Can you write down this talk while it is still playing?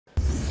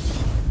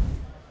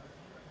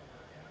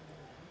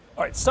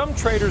All right, some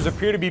traders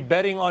appear to be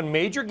betting on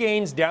major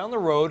gains down the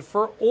road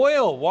for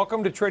oil.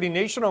 Welcome to Trading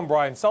Nation. I'm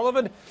Brian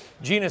Sullivan.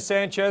 Gina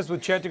Sanchez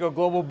with Chantico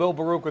Global. Bill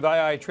Baruch with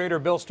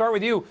IITrader. Bill, start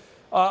with you.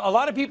 A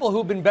lot of people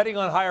who've been betting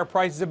on higher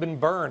prices have been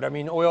burned. I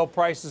mean, oil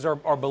prices are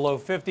below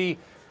 50.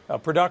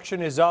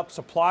 Production is up.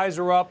 Supplies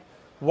are up.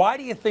 Why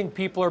do you think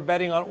people are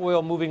betting on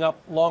oil moving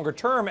up longer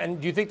term?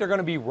 And do you think they're going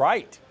to be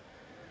right?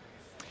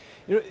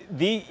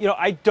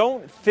 I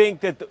don't think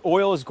that the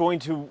oil is going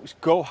to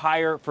go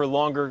higher for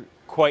longer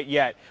quite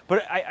yet.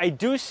 But I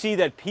do see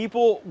that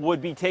people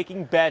would be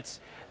taking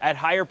bets at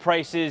higher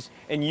prices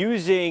and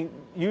using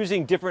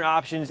different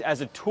options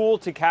as a tool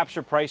to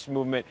capture price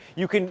movement.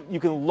 You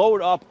can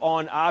load up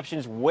on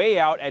options way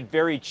out at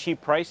very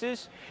cheap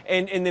prices,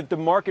 and if the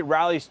market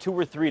rallies $2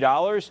 or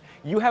 $3,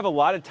 you have a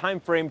lot of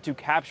time frame to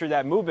capture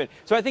that movement.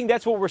 So I think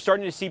that's what we're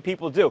starting to see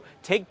people do.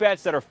 Take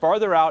bets that are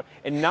farther out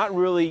and not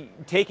really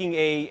taking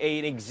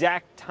an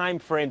exact time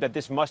frame that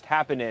this must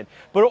happen in.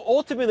 But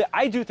ultimately,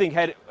 I do think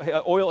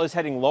oil is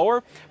heading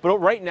lower, but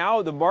right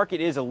now the market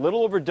is a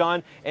little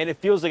overdone and it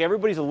feels like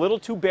everybody's a little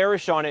too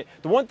bearish on it.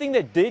 The one thing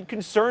that did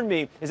concern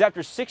me is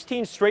after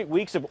 16 straight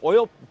weeks of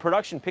oil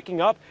production picking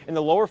up in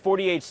the lower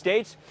 48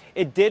 states,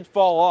 it did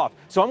fall off.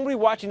 So I'm going to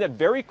be watching that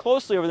very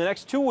closely over the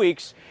next 2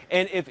 weeks,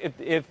 and if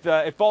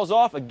it falls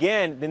off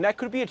again, then that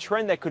could be a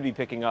trend that could be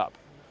picking up.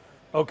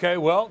 Okay,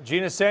 well,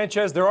 Gina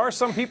Sanchez, there are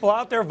some people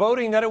out there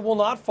voting that it will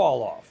not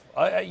fall off.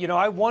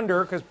 I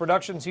wonder, because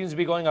production seems to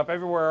be going up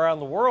everywhere around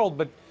the world,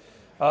 but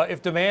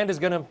if demand is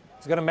going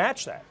to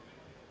match that.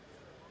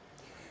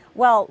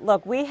 Well,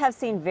 look, we have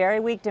seen very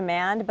weak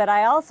demand, but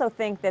I also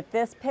think that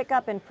this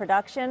pickup in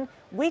production,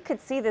 we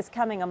could see this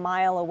coming a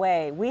mile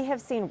away. We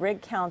have seen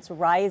rig counts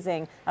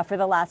rising for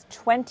the last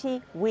 20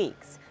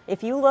 weeks.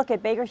 If you look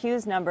at Baker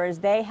Hughes numbers,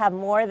 they have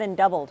more than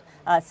doubled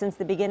since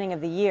the beginning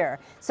of the year.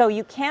 So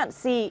you can't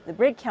see the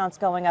rig counts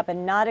going up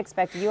and not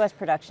expect U.S.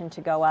 production to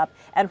go up.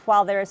 And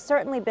while there has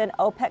certainly been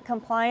OPEC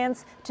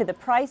compliance to the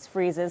price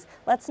freezes,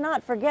 let's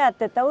not forget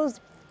that those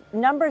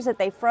numbers that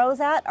they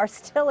froze at are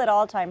still at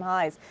all-time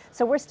highs.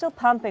 So we're still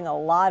pumping a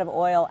lot of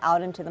oil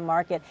out into the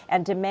market,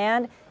 and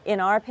demand,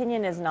 in our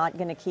opinion, is not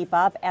going to keep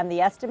up. And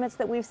the estimates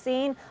that we've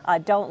seen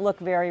don't look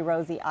very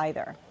rosy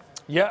either.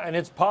 Yeah, and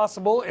it's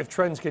possible if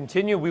trends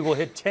continue, we will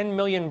hit 10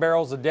 million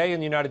barrels a day in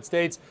the United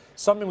States,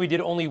 something we did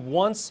only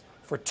once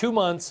for 2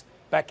 months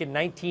back in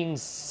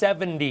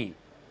 1970.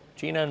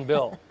 Gina and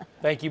Bill,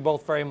 thank you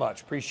both very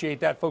much.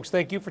 Appreciate that, folks.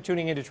 Thank you for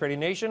tuning into Trading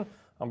Nation.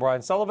 I'm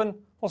Brian Sullivan.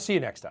 We'll see you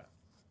next time.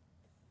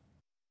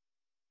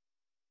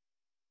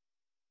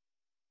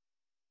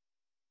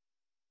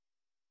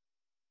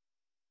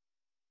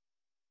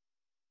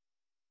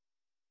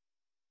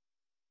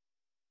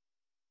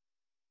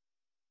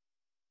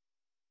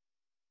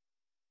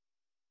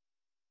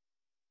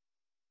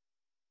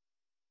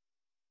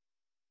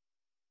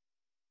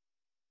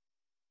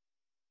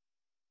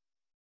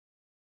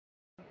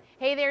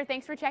 Hey there,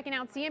 thanks for checking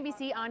out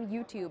CNBC on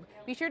YouTube.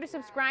 Be sure to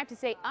subscribe to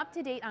stay up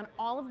to date on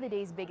all of the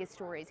day's biggest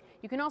stories.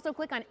 You can also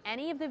click on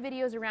any of the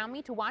videos around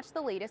me to watch the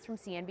latest from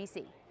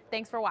CNBC.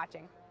 Thanks for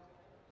watching.